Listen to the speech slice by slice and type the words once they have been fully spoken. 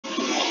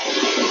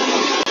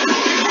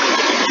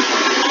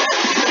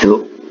So,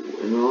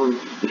 we're on.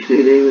 You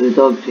see there with the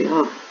dogs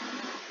here.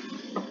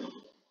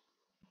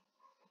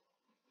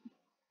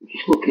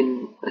 Just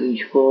looking at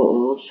these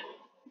photos.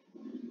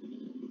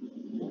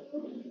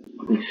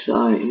 This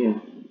site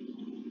here.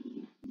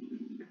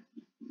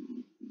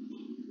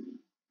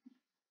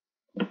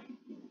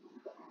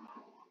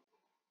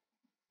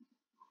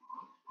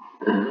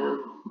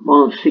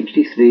 One of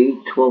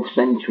 63, 12th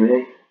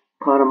century,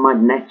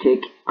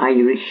 paramagnetic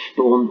Irish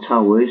stone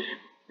towers,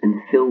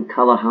 and Phil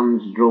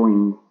Callahan's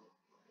drawing.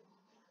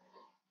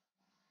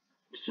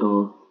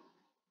 So,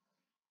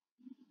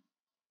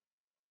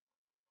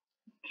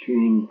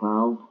 tuning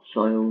valve,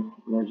 soil,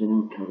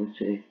 resonant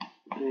cavity.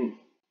 Right.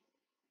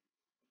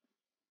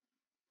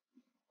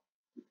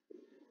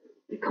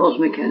 The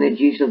cosmic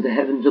energies of the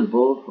heavens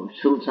above are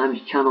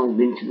sometimes channeled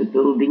into the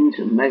buildings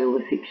and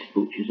megalithic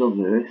structures of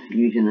Earth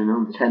using an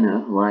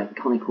antenna-like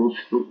conical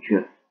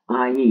structure,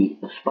 i.e.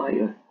 a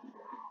spire.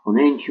 On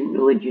ancient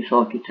religious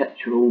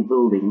architectural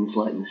buildings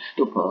like the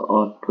stupa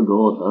or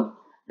pagoda,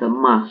 the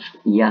mast,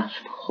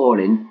 yasp,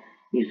 horin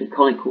is the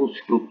conical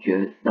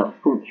structure that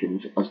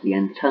functions as the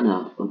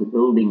antenna of the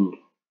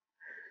building.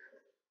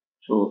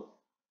 So,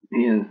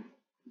 here,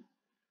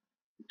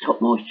 the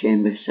topmost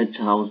chamber is said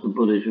to house the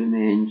Buddha's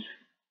remains.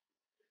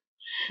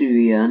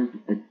 Suyan,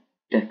 a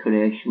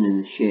decoration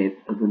in the shape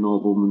of a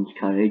nobleman's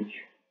carriage.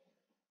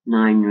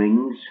 9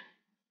 rings.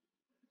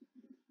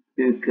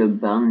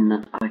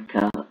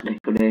 Ukabanaka,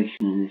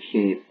 decoration in the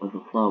shape of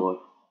a flower.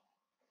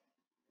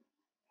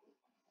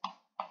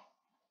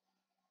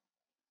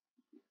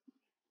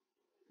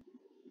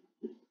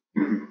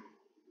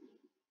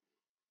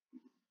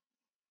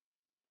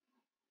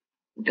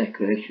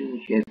 Decoration in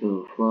the shape of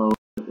a flower.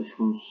 This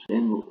one's the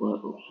same, look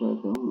like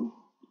upside down.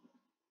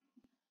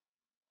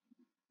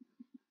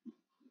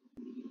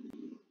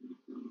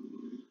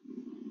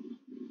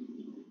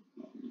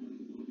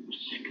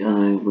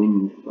 Sky,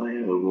 wind,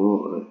 fire,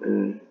 water,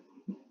 earth.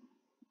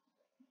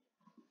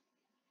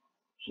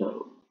 So,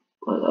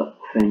 like that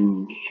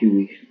Feng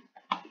Shui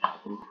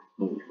stuff,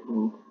 what it's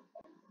called.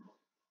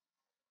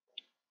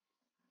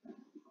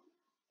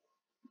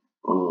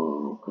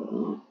 Oh, look at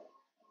that.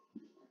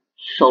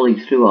 Solid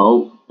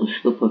throughout, the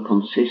stupa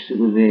consists of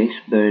a vase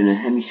bearing a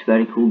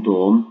hemispherical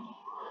dome,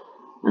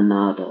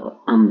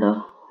 and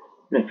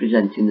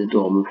representing the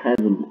dome of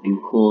heaven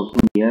enclosed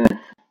in the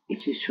earth.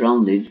 It is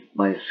surrounded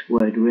by a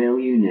squared rail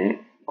unit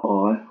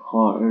or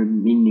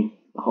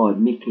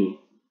Mickey,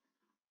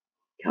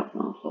 can't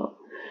pronounce that.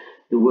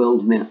 The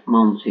world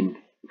mountain,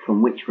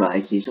 from which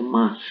rises a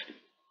mast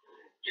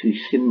to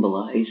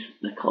symbolise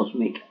the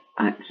cosmic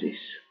axis.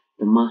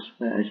 The mast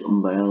bears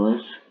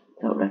umbrellas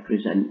that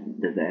represent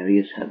the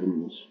various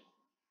heavens.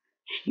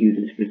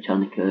 Students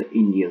Britannica,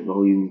 India,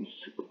 volumes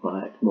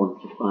 1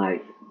 to 5,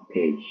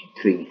 page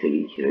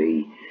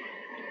 333.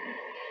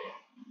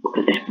 Look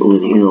at this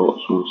bloody lot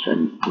someone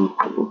sent.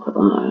 Look at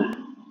that.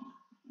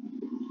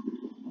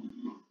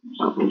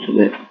 That looks a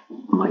bit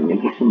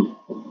magnificent.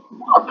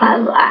 Look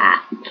at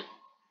that!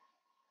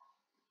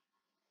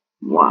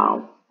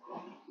 Wow.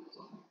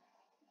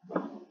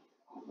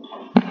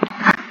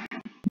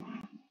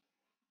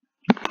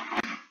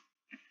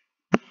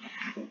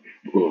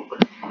 Look.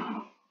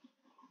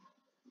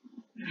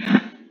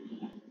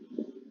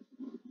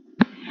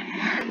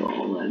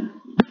 All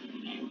them.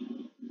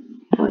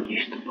 Not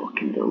just a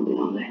fucking building,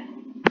 are they?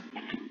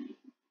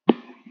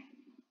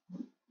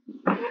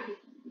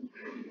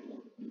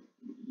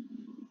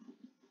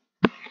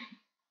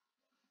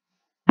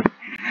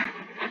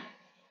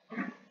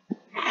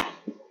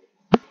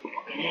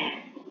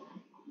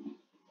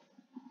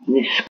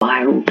 This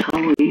spiral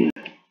tower here,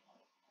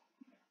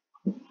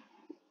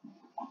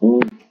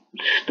 all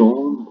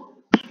stone,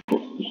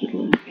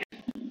 supposedly.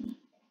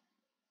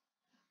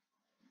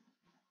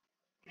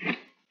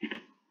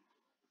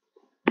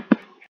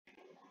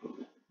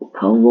 Look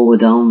how lower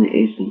down it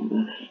is than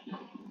this.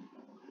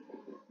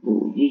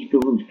 But these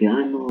buildings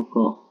behind them have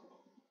got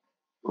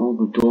all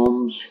the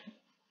domes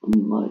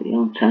and like the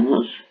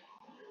antennas.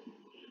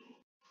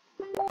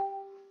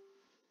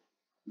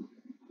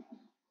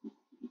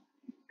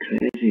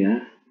 Crazy,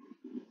 eh?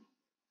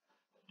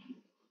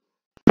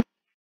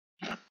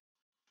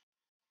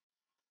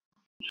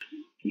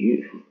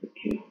 Beautiful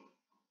picture.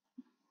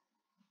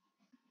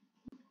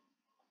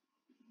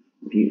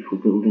 Beautiful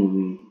building. I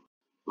mean,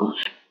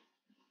 that's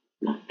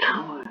that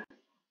tower.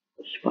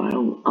 The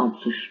spiral,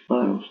 outer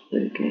spiral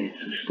staircase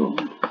of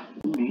stone.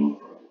 Unreal.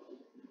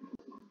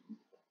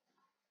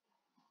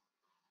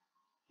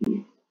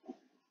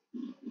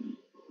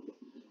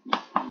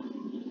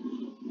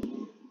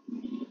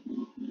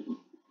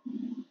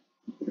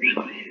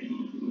 Sorry.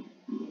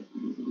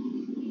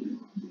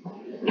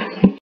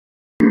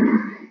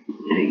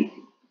 Hey.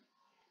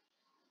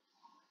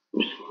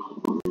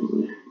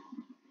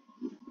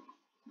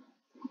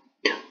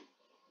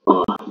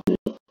 Oh,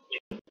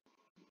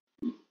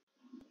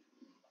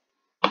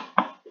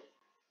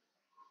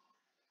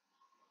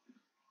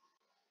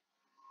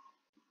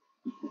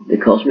 the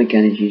cosmic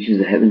energies of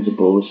the heavens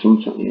above us,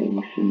 sometimes, yeah,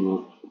 we've seen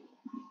that.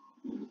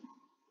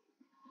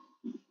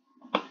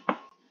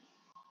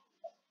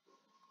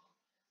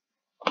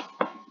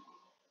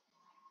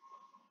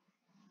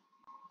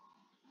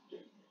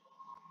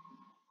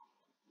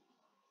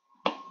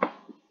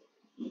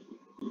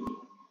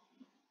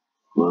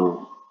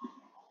 Wow.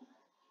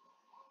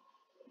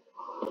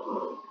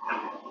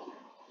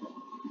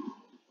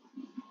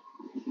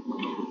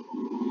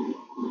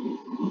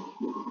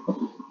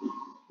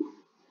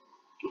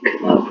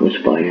 That for a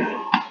spire.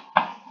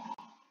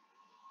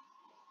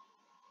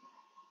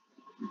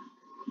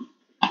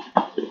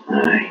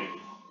 Aye.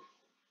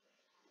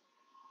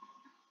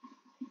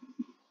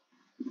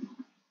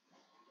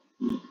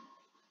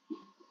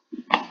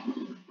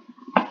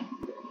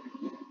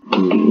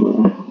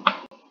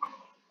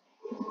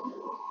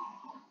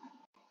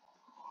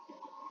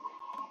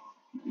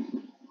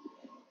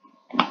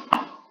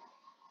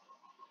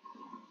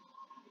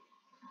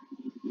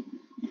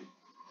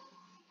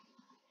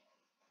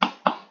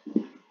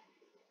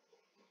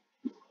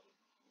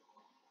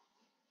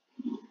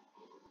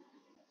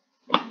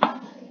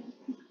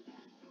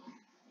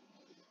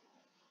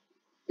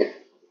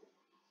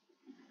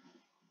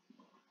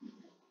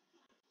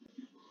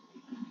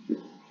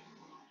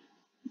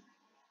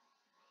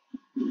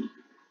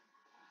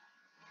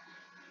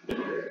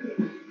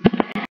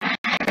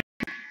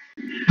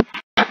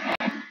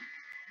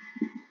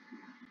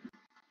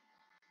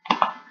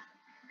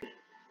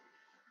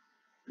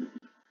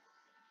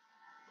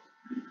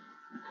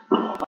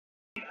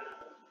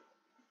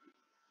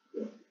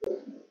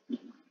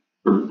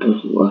 That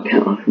doesn't work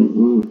out, I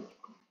think.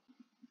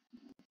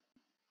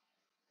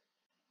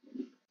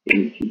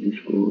 Empty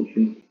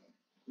disclosure.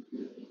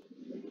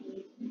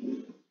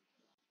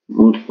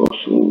 Mud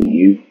fossil,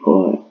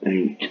 U-Part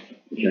 8,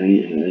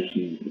 giant hairs.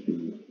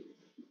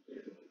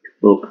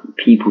 Look,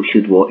 people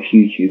should watch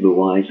YouTuber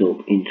Wise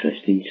Up,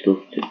 interesting stuff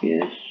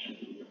yes.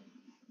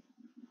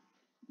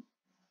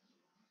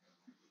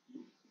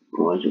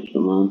 Wise Up's the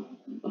man.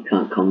 I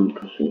can't comment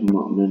because I'm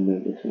not a member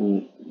of the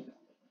site.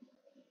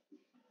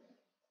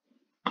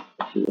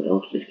 Let's see what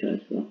else this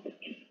guy's got.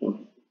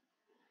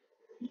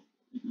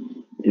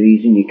 The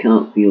reason you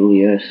can't feel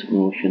the Earth's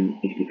motion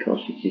is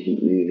because it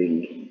isn't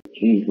moving.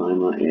 Change my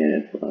mind,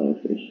 yeah,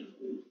 flowers.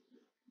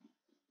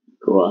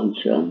 Go on,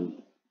 son.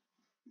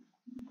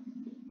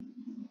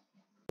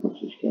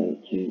 What's this guy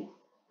up to?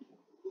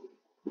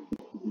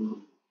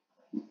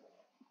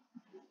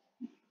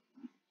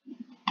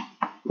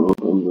 Well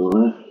done,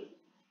 Noah.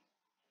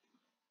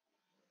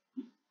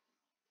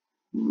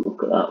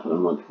 Look at that for a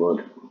mud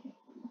flood.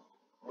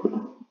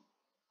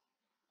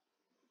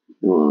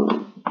 Wow.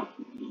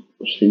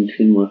 I've seen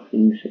similar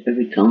things.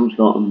 Every town's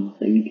got them, I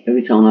think.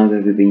 Every town I've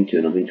ever been to,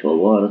 and I've been to a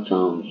lot of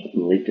towns,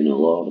 and lived in a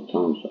lot of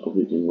towns. I've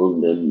lived in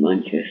London,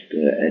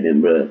 Manchester,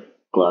 Edinburgh,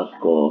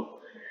 Glasgow,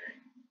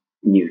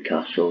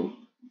 Newcastle,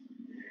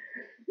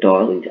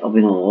 Darlington. I've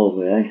been all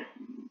over, eh?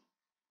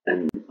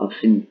 And I've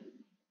seen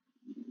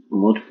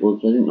mud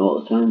floods. I didn't know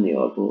at the time they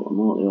are, but I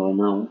know what they are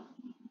now.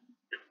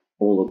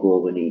 All the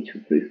globe needs for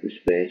proof of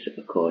space,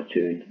 a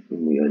cartoon,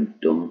 and we are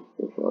dumb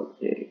for fuck's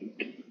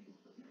sake.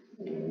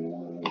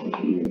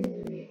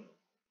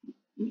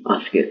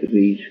 Ask it,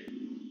 please.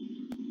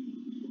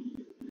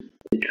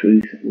 The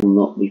truth will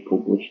not be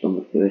published on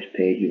the first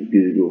page of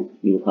Google.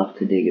 You'll have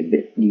to dig a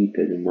bit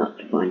deeper than that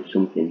to find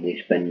something they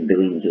spend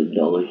billions of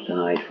dollars to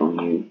hide from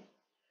you.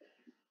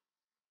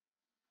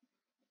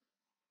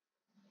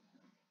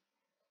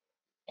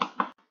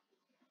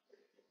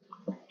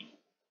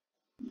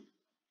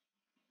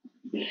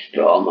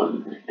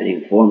 Strawman, an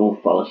informal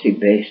fallacy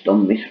based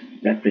on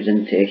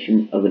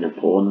misrepresentation of an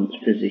opponent's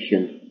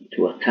position.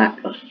 To attack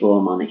a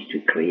strawman is to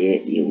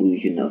create the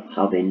illusion of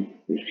having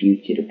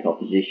refuted a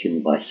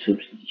proposition by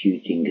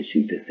substituting a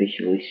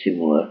superficially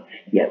similar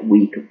yet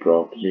weaker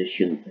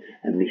proposition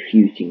and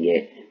refuting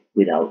it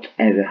without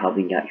ever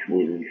having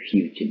actually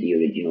refuted the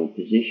original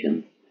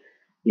position.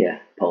 Yeah,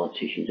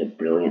 politicians are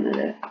brilliant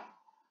at it.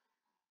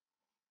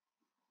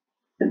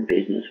 And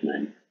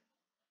businessmen.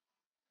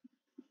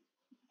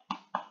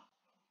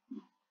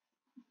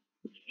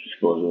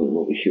 Suppose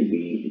what we should be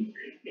eating.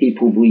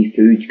 People believe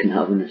foods can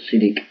have an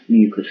acidic,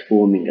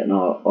 mucus-forming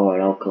or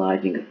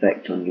alkalizing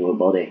effect on your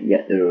body,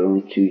 yet there are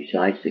only two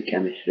sides to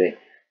chemistry.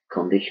 The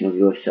condition of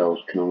your cells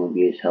can only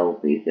be as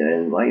healthy as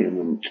their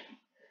environment.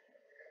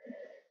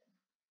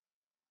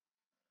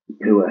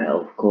 Poor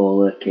health,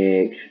 cola,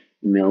 cakes,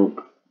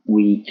 milk,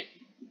 wheat.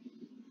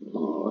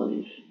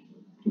 Oh,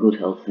 good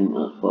health, I think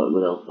that's quite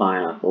good health.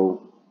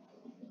 Pineapple,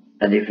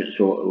 a different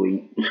sort of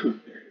wheat.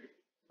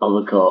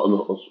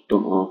 Avocado,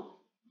 don't know.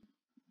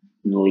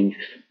 Leaves.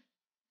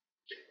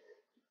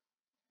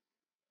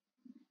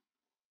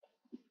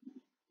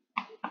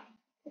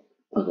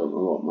 I don't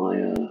know what my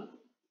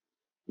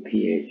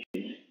pH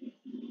is.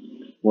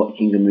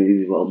 Watching a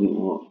movie while being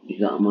watched. Is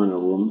that a man or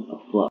woman?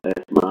 A flat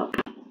earth map.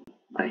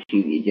 I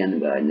see the agenda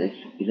behind this.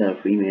 Is that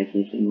a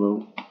Freemason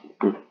symbol?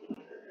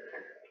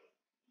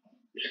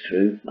 It's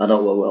true. I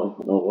don't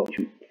watch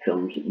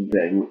films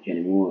very much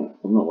anymore.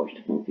 I've not watched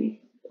a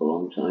movie for a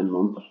long time,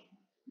 months.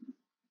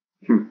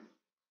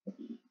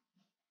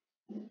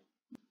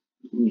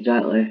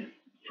 Exactly.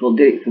 So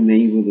did it for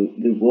me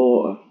with the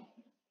water.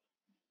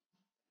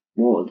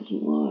 Water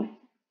doesn't lie.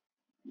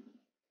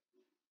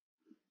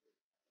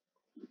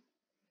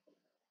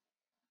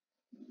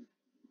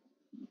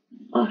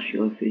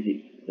 partial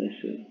physics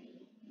professor,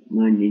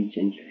 minding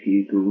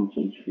centrifugal and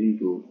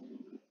centrifugal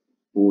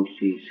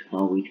forces,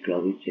 how is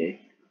gravity,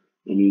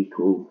 and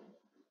equal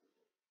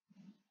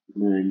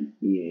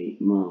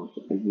 98 miles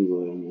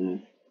everywhere on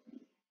Earth.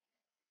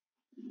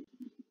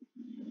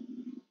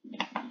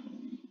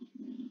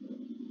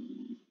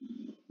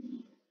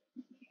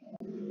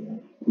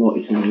 What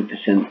is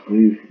 100%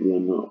 proof we are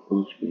not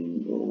on a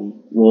spinning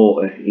ball?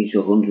 Water is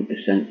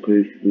 100%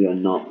 proof we are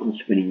not on a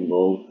spinning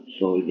ball.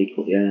 So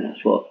ridiculous. Yeah,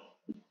 that's what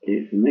it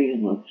did for me,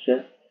 like I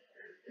said.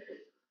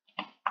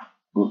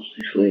 What's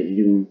this lady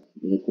doing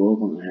with a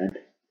globe on her head?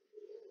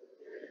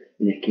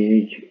 In a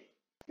cage.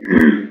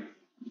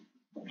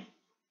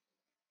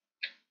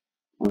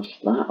 What's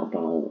that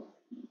about?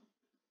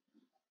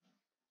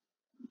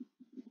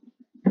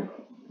 Is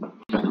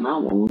that an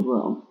owl as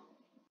well?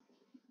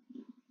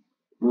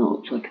 Well,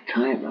 it looks like a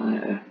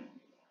typewriter.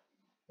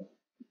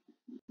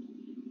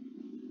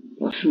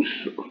 That's some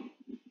sort of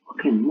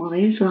fucking, what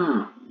is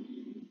that?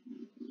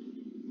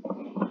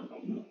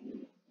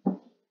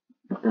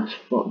 That's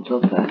fucked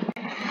up, eh?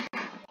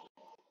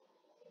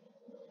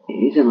 It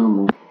is an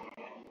animal.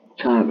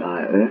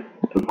 Typewriter,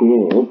 a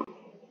globe.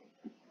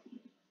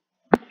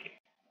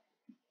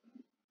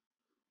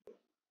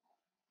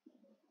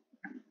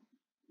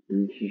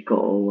 And she's got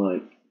all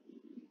like,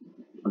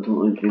 I don't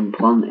know if they're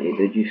implanted,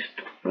 they're just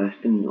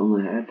resting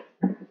on her head.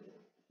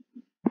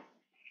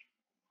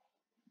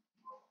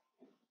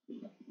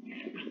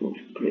 It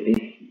looks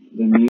pretty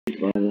bemused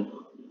by the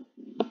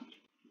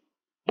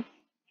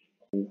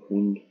whole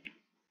thing.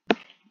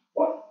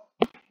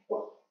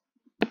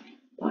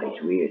 That is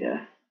weird,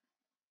 eh?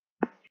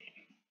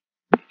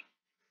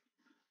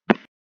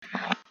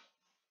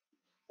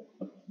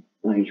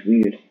 That is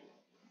weird.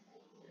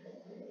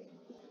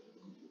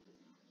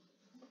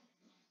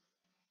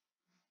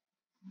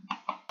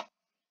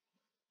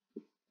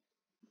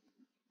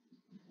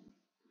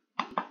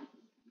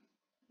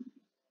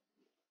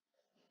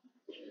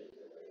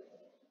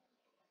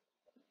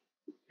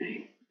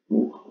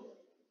 Oh.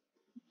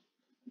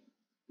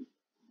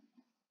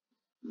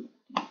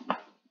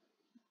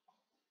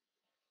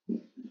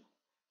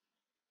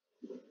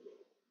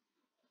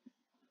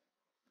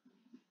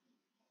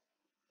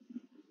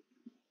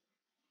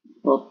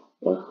 What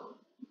the?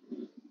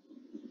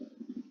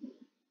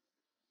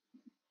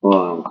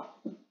 Wow.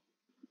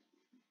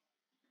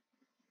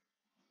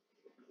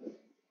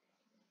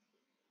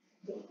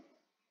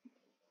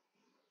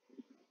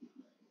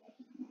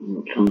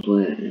 I'm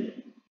translating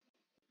it.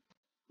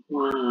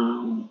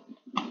 Wow.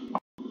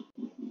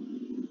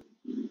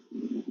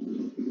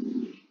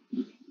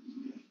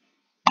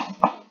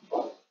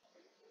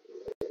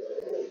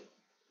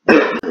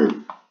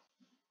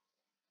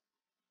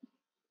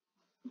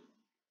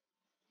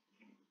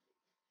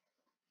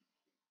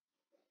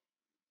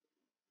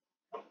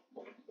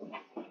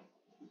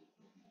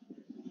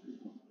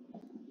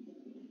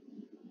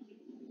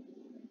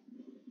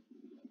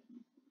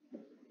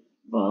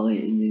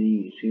 Violate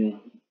Indonesia.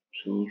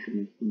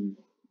 Solution.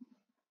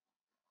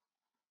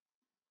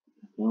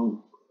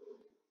 No.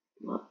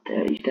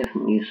 That is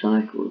definitely a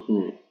cycle,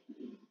 isn't it?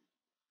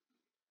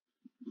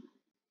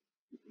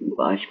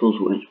 Bicycles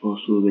weren't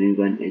supposed to have been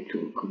invented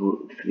till a couple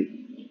of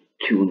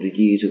 200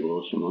 years ago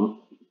or something.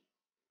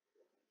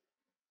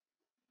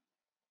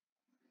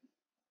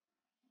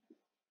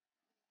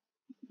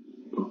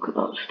 Look at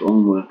that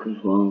stonework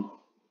as well.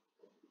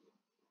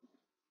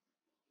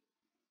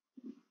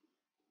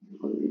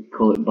 They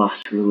call it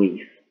bas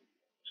relief.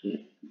 So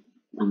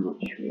I'm not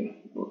sure,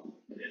 but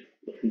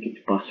I think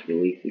it's bas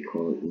relief they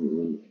call it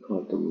when it's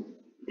carved on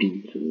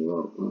into the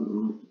rock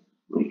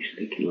like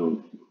sticking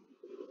on.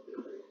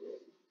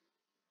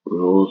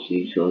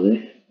 Roses are they?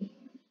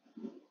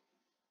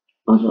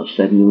 As I've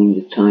said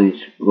millions of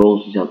times,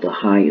 roses have the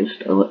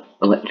highest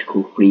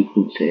electrical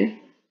frequency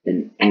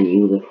than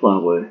any other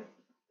flower.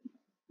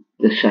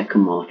 The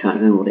second one, I can't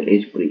remember what it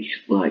is, but it's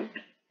like,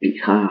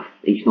 it's half,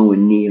 it's nowhere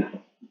near.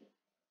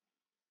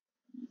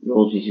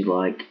 Roses is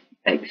like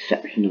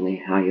exceptionally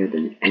higher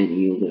than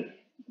any other.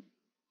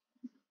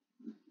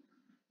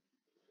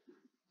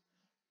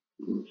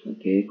 It's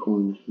like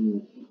acorns,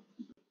 isn't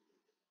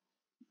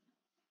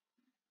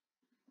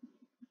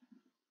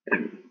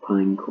it?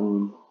 Pine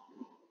cone.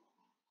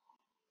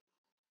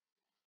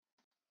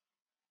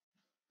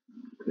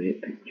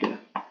 Great picture.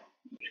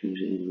 Choose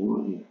it in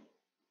water.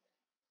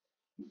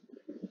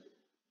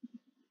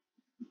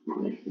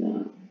 Like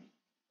that.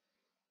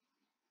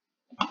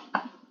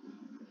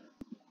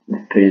 The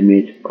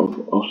pyramid of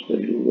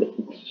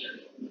Austerlitz.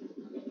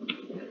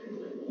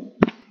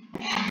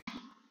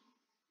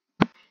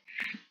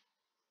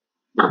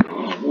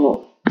 What?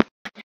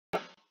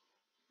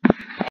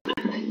 I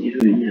think you're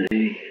doing now.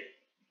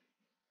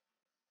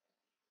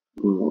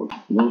 What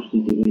was he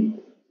doing?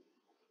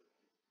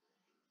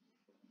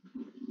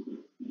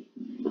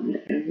 And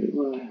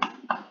everywhere.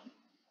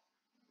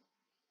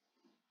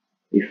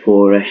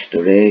 Before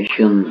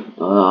restoration.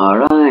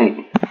 Alright.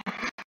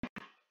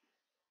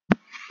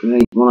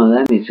 Great, one of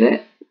them is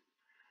it.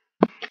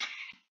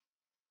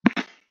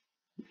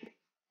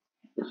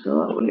 So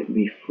that would it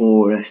be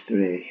before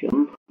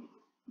restoration.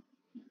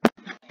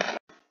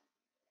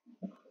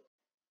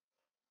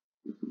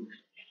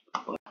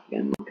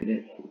 Again, look at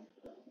it.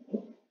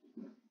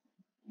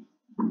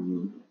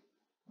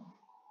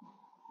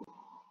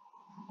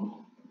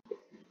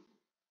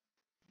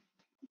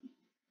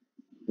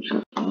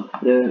 So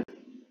after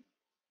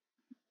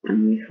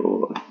and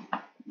before.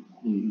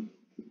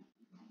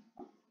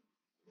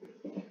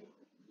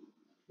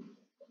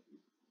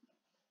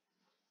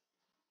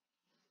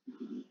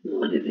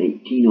 That is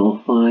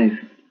 1805.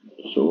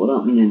 So what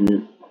happened in a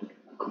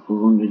couple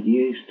of hundred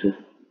years to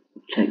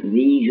take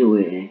these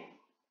away?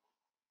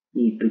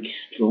 These big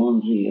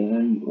stones here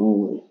and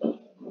all that.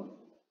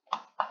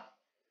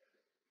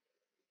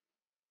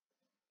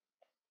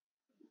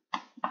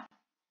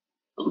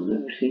 I've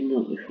never seen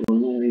that before,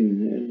 never even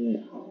heard of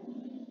it.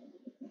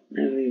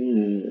 Never even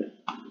heard of it.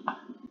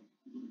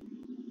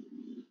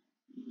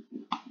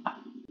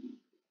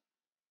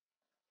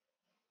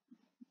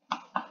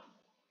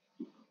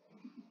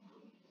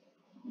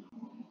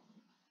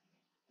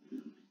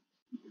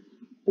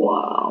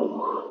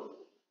 Wow.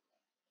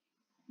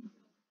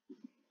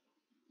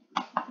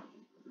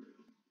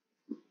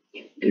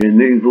 The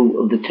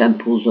removal of the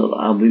temples of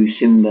Abu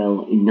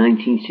Simbel in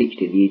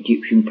 1960, the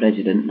Egyptian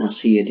president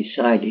Nasser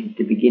decided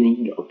the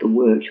beginning of the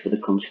works for the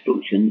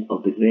construction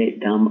of the Great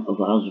Dam of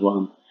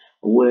Aswan,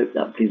 a work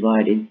that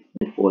provided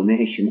the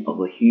formation of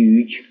a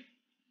huge.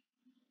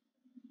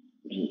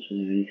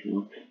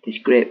 This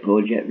great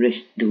project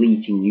risked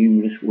deleting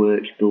numerous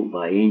works built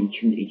by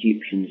ancient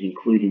Egyptians,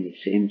 including the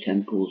same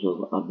temples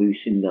of Abu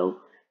Simbel.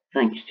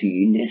 Thanks to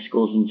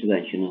UNESCO's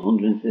intervention,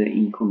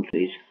 113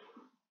 countries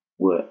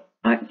were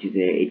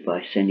activated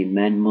by sending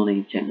men, money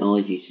and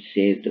technology to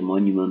save the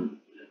monument.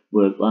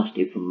 Work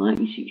lasted from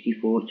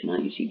 1964 to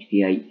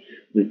 1968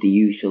 with the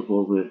use of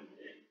over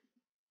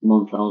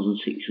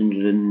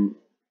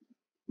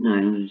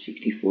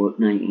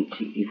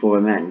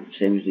 1964 men,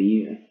 same as the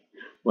year,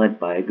 led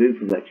by a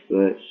group of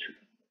experts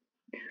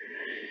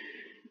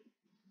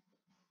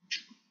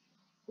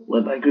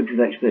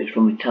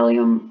from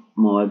Italian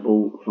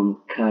Marble,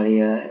 from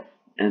Carrier,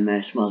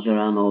 MS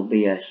Mazzarano,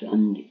 BS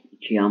and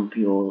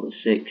Ciampio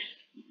VI,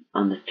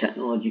 and the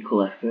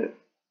technological effort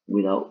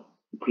without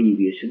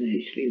previous in the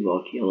history of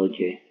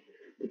archaeology.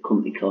 The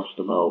company cost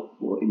about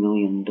 $40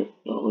 million.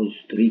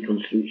 The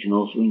reconstruction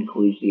also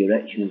includes the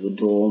erection of a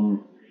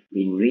dome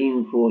in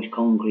reinforced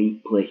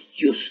concrete placed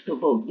just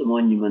above the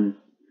monument,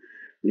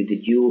 with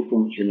the dual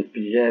function of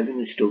preserving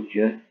the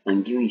structure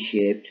and giving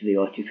shape to the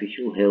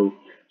artificial hill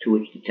to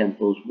which the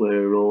temples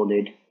were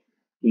eroded.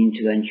 The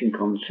intervention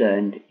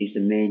concerned is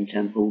the main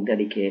temple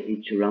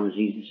dedicated to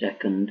Ramses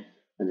II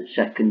and the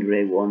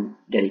secondary one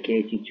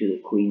dedicated to the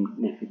Queen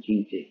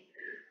Nefertiti.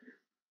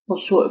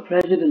 What sort of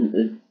president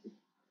would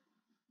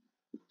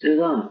do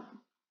that?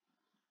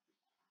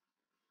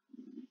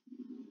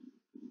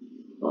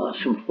 Well,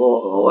 that's some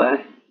thought though,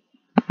 eh?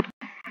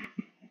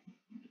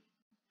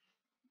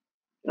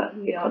 That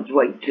he adds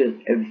weight to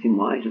everything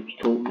wise up he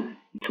told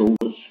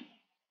us.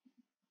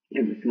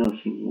 Everything else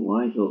seems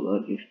wise up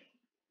that just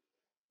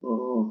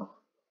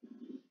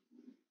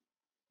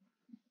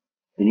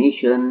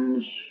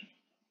Phoenicians.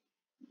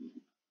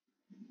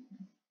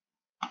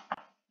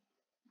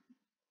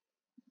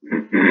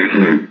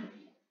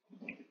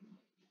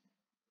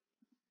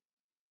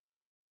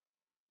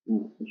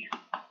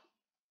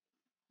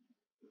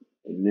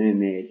 The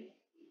Mermaid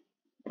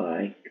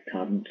by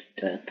Tartary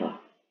Tech.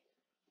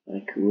 By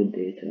cool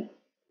data.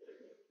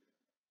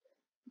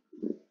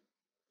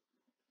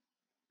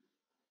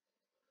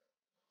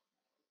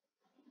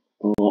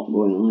 A lot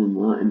going on in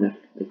that, in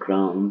the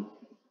crown.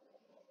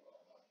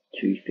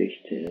 Two fish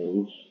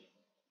tails,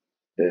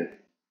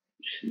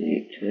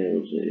 snake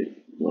tails,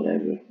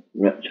 whatever,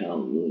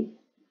 reptile, who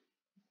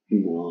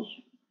knows,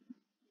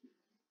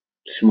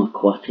 some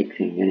aquatic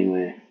thing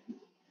anyway.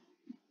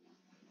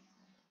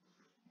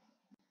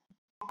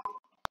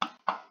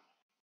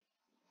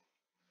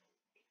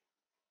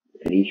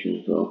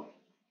 Phoenicians though.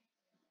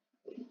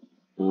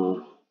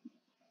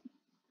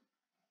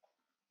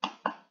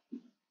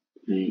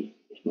 Right,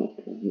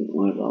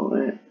 what about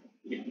it?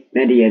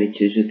 Many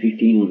editors of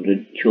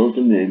 1500 chose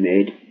the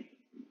Mermaid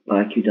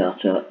by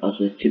Kudata as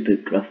a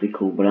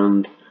typographical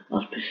brand,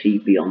 as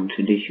perceived beyond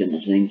tradition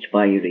as an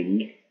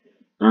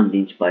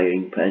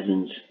inspiring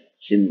presence,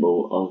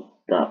 symbol of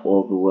that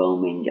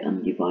overwhelming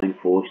and divine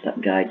force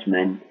that guides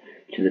men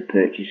to the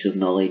purchase of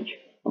knowledge.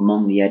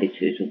 Among the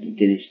editors of the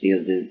dynasty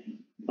of the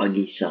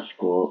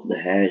Bagisasco, the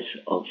heirs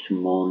of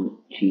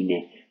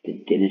Simontini, the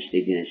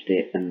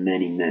dynasty, and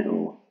many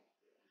more.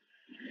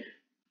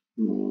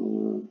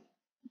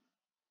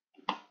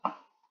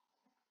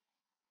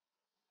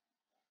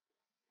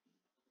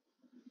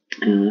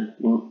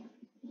 Well,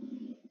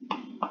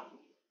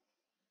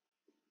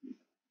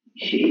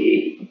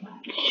 see,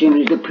 as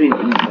soon as the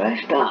printing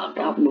press that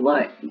was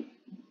like,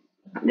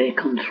 they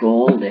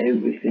controlled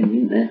everything,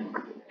 didn't they?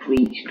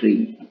 Fleet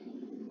Street.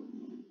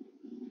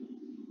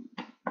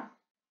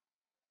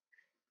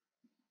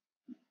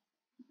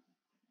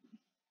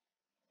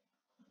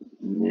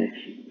 Yes,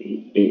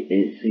 it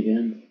is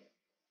again.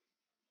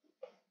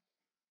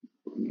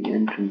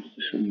 entrance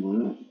to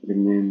somewhere. The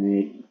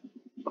mermaid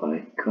by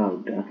a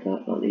crowd, I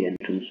thought, at the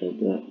entrance of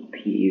the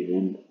PE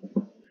event.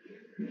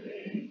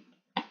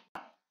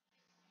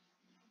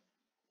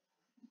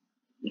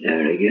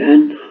 There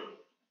again.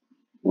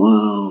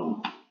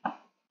 Wow.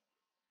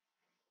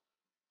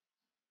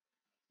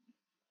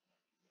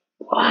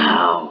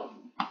 Wow.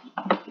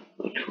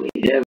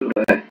 Trees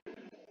everywhere.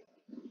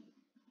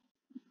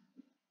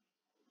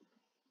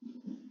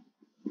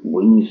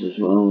 Wings as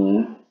well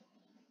there.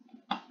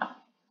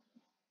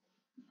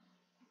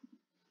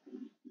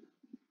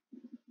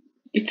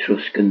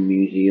 Etruscan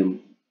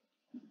Museum.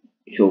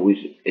 It's always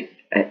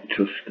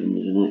Etruscan,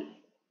 isn't it?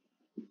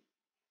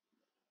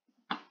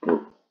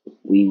 But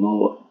we know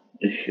what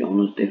is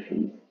shown as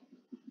different.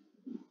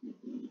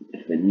 The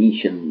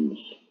Venetians.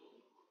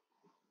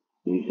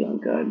 Who's that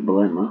guy?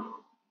 Blemmer.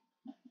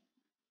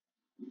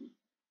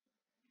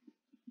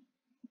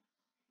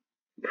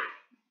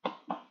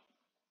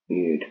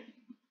 Weird.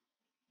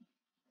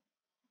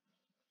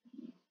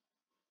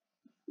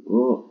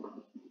 Look.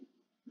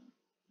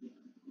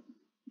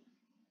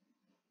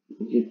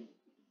 These are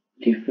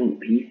different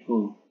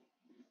people.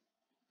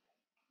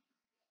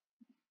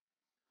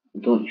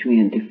 Don't show me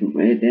in a different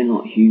way. They're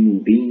not human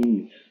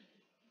beings.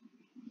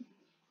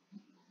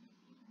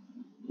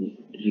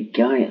 There's a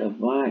guy at the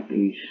back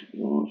who's,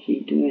 what's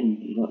he doing?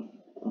 He's like,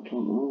 I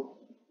don't know.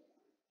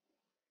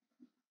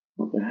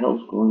 What the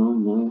hell's going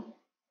on now?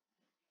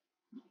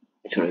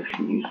 Sorry, I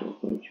shouldn't use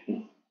that word.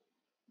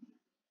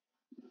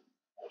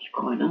 What's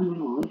going on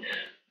with all this?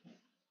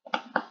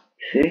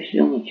 Faces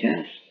on the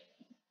chest.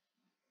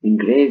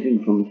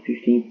 Engraving from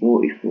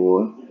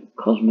 1544,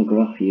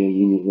 Cosmographia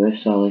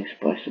Universalis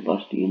by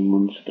Sebastian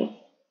Munster.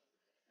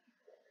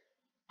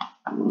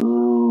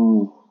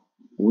 Oh,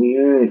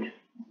 weird.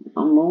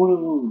 And more of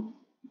them.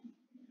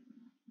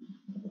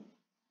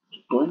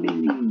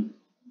 Blemming.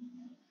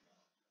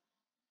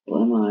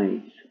 Blem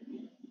eyes.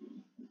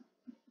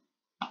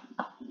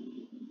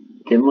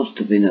 There must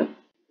have been a...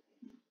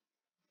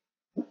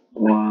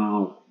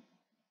 Wow.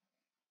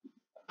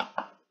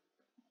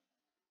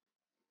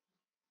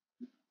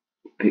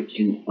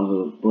 Depiction of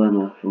a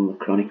Blemmer from the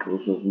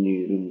Chronicles of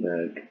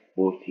Nuremberg,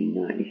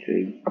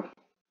 1493.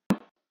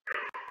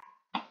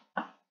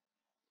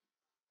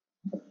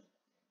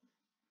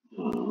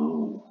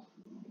 Wow.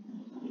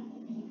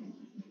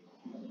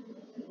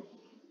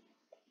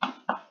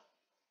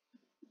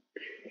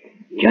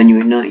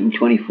 January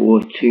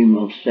 1924, tomb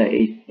of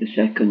Seti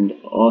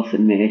II, Arthur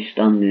May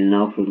standing and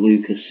Alfred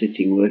Lucas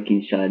sitting work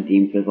inside the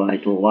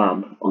improvised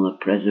lab on the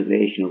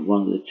preservation of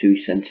one of the two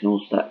sentinel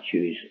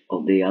statues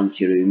of the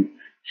anteroom.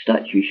 The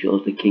statue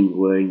shows the king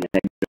wearing the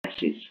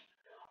headdresses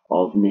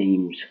of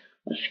names,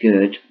 a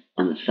skirt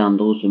and the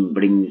sandals, and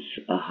brings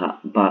a hat,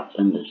 bat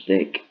and a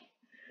stick.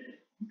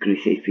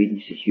 Griffith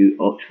Institute,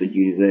 Oxford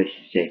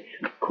University,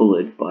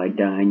 coloured by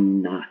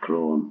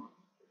Dynachrome.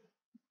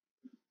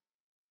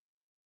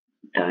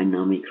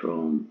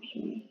 Dynamichrome,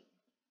 sorry.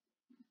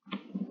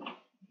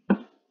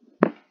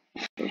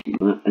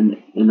 And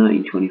the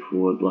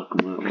 1924 black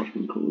and white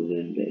Watchmen colours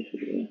in,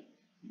 basically.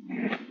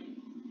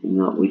 And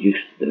that was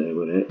just there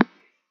with it.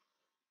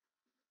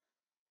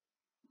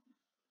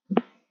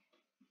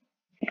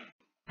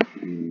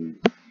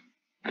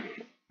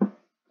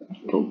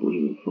 Don't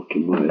believe a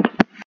fucking word.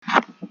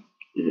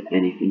 Is it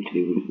anything to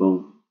do with his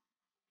bone?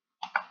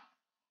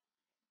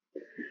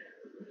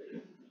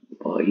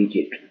 Or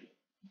Egypt?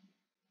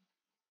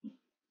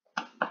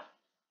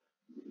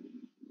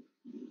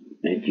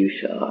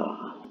 Medusa.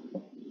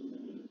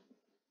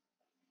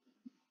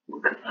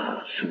 Look at that,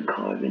 some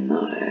carving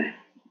there.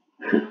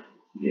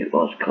 It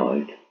was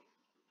carved.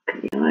 Look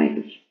at the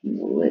eyes and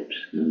the lips,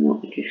 and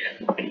not just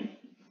fucking.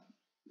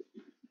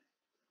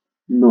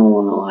 No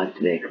one alive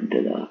today could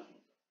do that.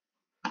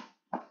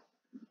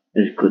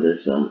 As good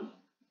as that.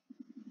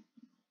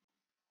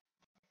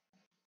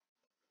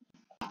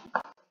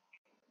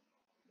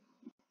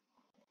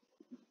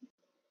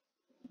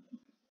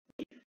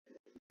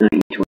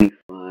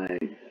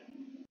 1925.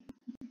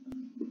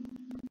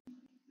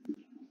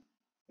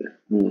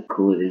 Another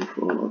coloured in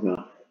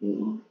photograph.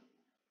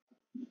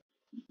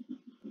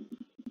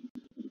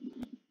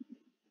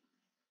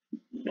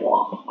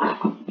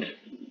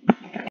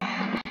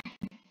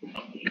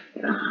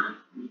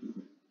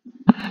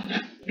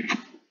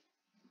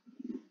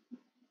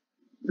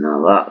 Now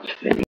that's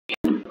finished.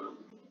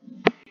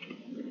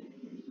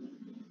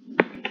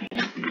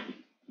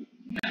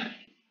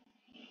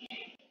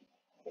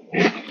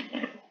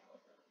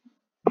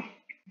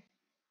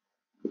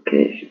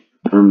 Okay,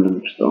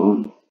 random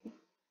stone.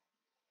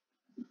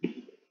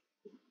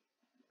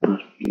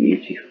 That's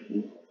beautiful.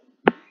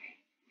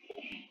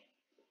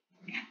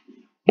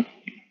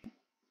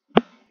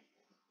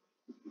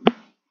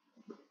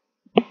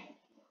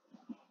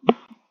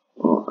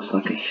 Oh, it's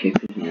like a ship,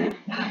 isn't it?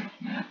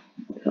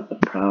 Is that the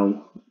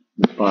prow?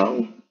 The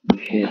bow? The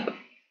ship?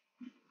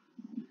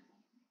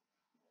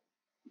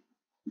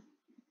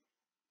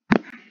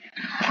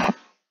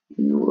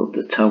 In the world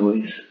of the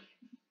towers.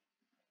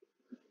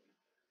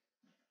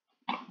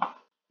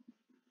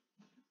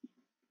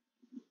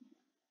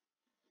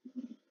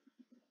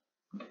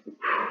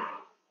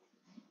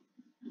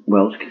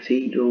 Wells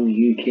Cathedral,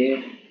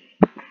 UK.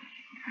 I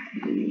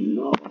don't even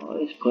know about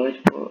this place,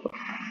 but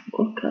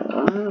look at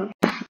that.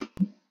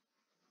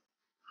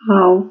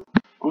 How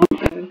on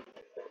earth?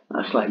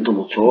 That's like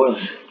double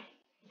tours.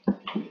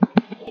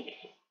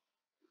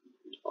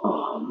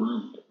 Oh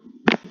man.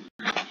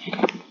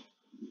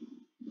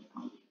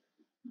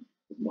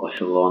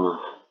 Barcelona.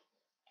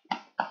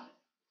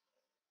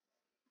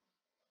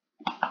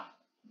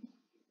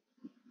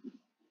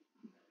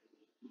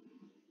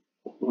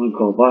 I'm gonna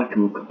go back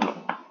and look at that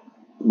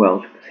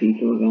Wells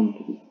Cathedral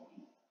again.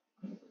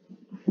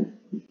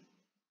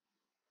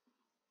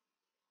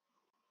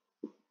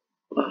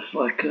 That's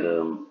like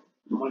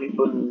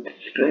moribund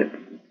strip.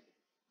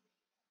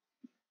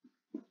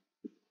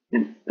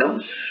 And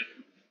that's,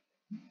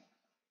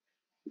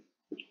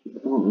 I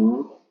don't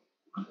know.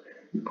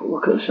 But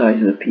look at the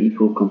size of the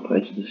people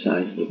compared to the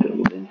size of the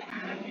building.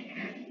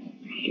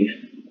 It's just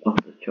off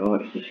the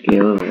charts, the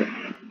scale of it.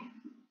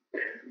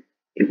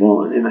 It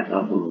won't make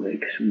that one big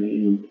for some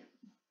reason.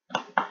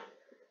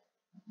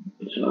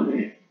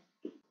 Sorry.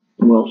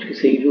 Welsh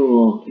Cathedral,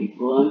 all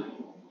people there.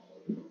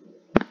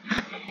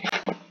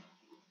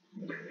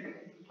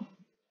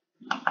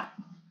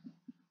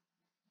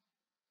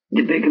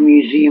 The bigger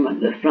museum at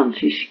the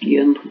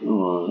Franciscan,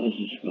 oh that's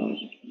a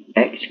surprise,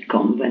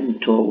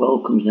 ex-convento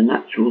welcomes a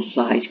natural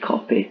size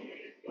copy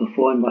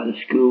performed by the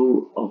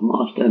School of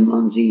Master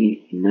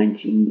Manzi in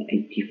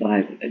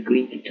 1985, a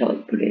Greek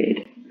Italic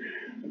parade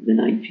of the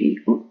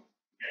 19th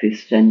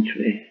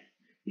century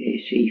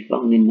AC,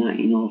 found in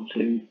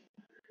 1902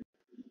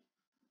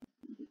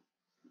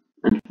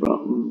 and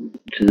brought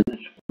to the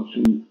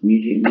Metropolitan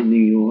Museum in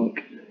New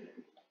York.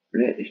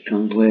 Rate this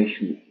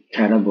translation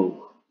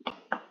terrible.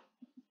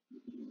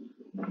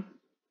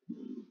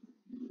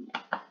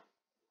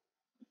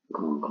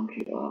 Come on,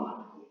 computer.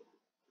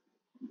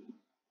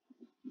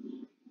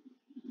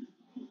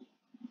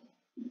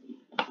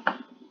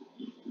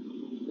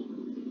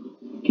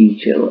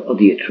 Detail of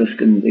the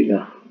Etruscan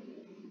vigor.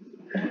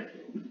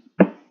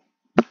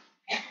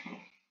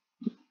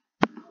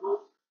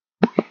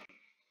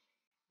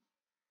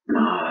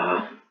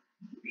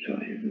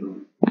 Sorry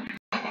everyone.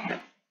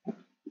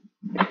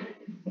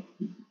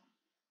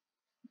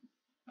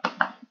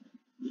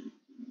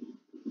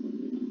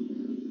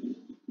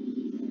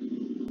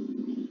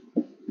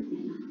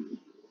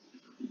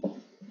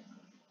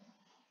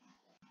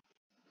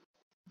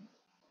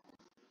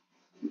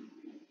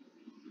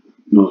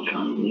 No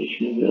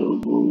translation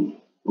available,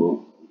 but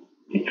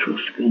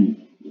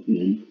Etruscan.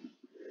 Again.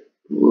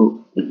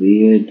 Look, the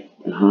beard,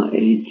 the hat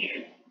edge,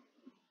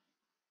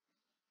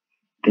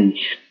 getting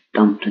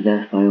stamped to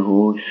death by a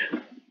horse.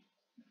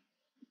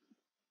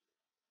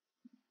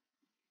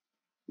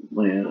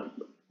 By a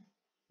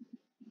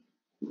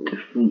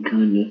different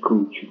kind of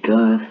cultured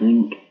guy, I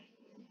think.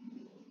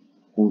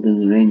 Holding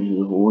the reins of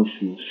the horse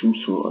and some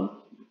sort of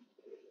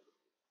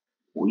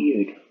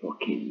weird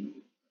fucking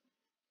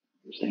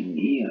thing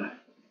here.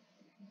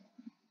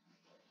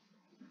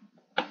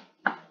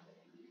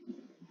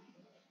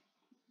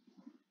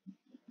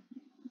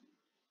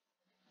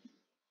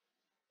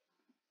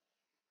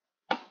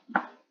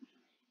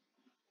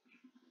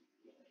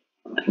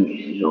 I think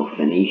this is all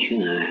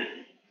Phoenician.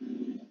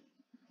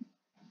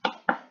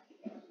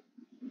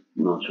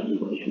 No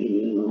translation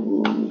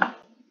available.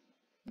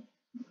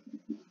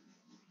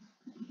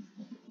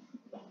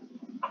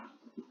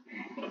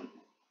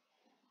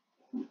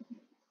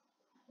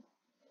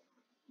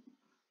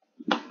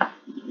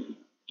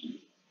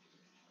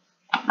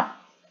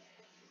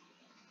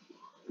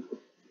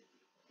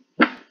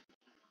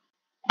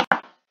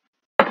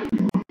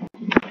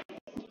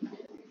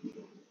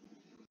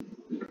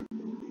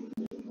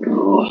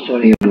 Oh,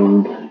 sorry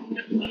everyone.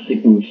 The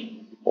signal's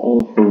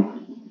awful.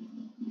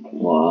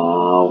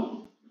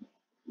 Wow.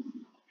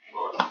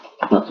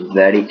 That's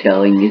very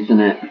telling, isn't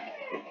it?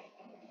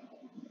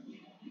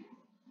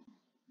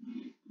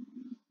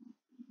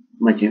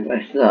 Imagine if the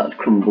rest of that had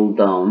crumbled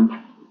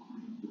down.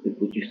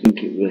 People just think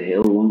it was a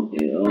hill, wouldn't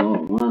they? Oh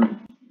man.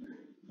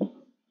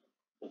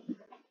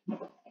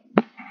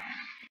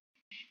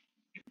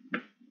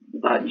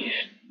 That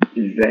just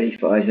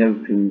verifies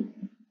everything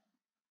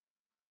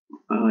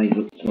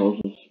Isaac tells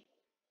us.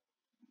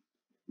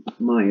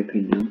 My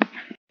opinion.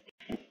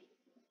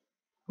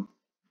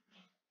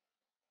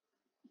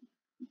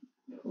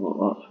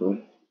 What that's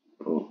worth.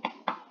 But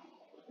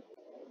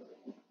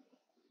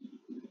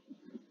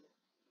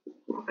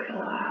look at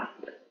that.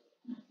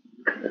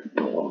 Look at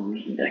the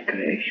domes and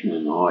decoration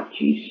and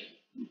arches.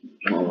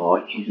 Small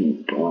arches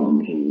and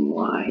domes and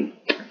white.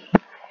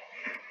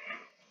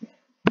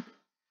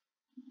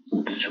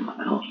 There's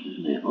something else,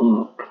 isn't it?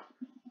 Look.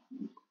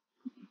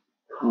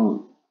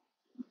 Oh.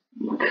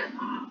 Look at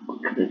that.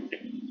 Look at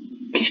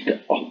just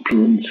the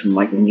opulence and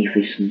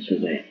magnificence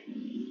of it.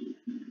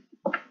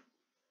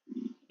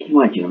 Can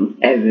you imagine them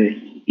ever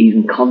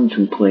even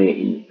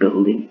contemplating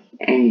building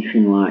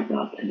anything like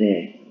that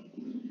today?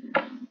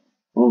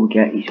 All we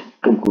get is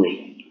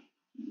ugly,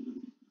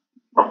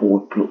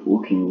 corporate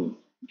looking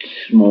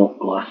smoke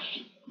glass,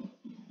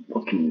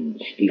 fucking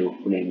steel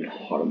framed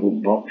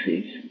horrible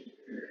boxes.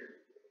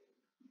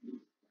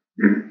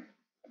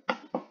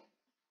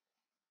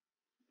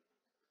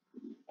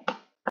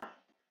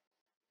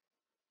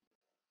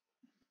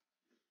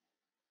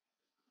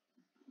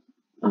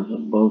 As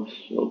above,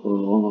 so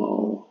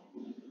below.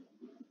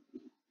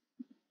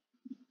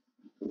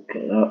 Look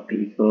at that,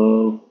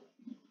 people.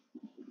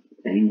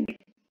 Think,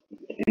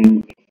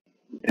 think,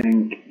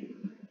 think.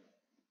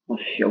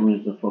 What's showing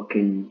us the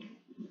fucking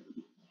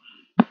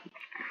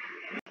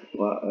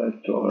flat earth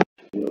tour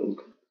world?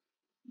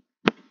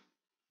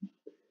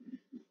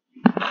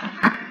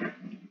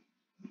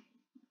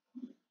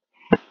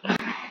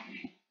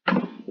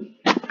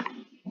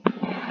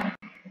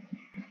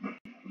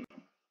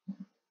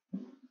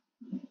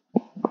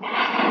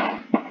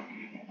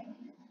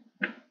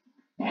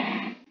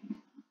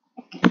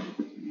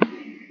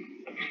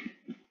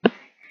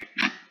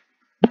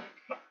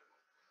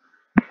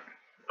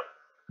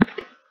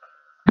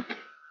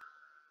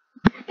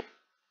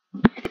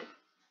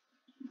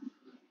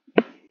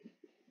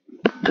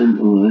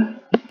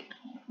 Similar.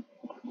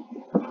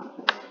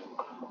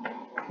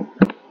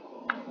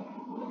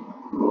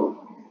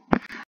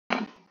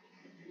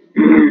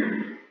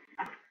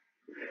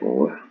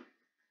 4.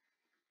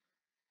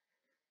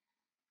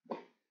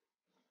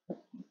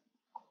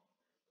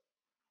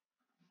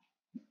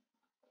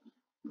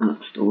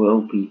 That's the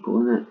world,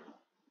 people, isn't it?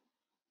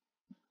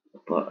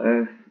 Flat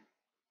earth.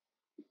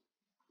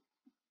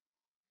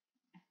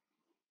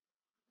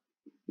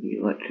 The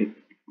electric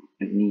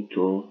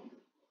magneto,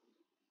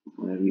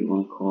 whatever you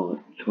want to call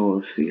it,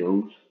 torus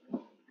fields,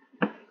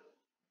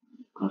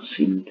 as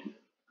seen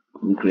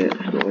on the great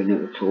story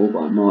never told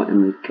by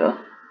Martin Luther.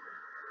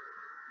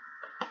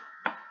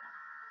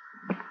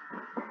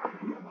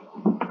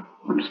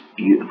 It's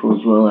beautiful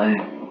as well,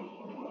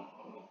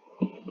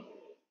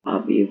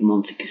 Abbey of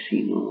Monte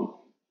Cassino.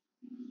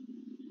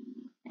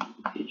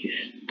 They're just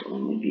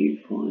stunningly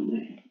beautiful, aren't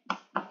they?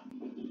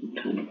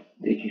 Sometimes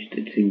they just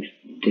did things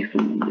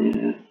different than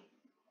they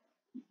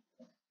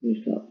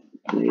Who's that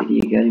lady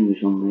again who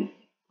was on the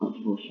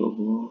Atlas so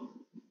below?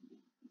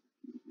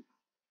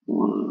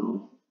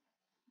 Wow.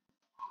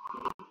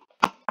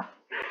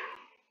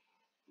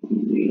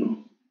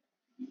 Unreal.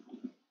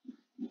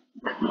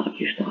 Can I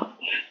just that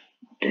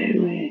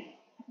stairway?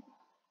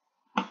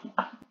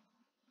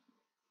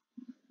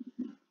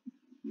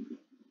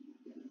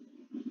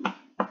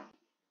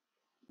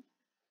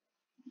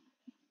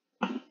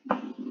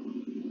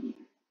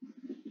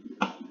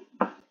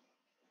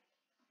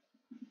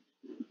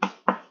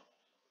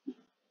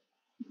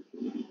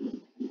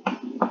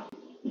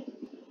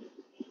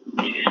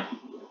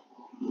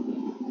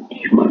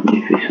 Just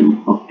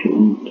magnificent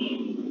opulence.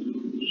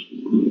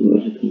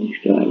 Words I can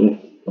describe it.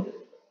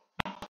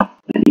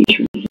 And each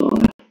one's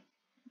like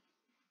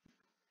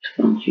as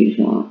fancy as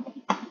that.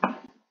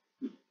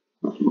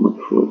 That's mud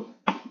foot.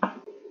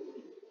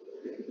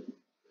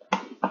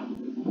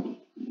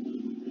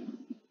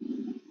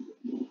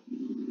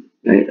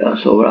 Right,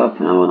 that's over half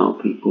an hour now,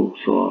 people,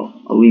 so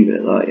I'll leave it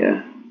at that,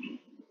 yeah.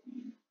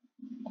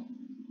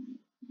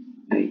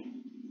 Right.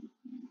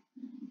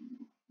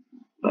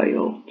 Bye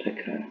all.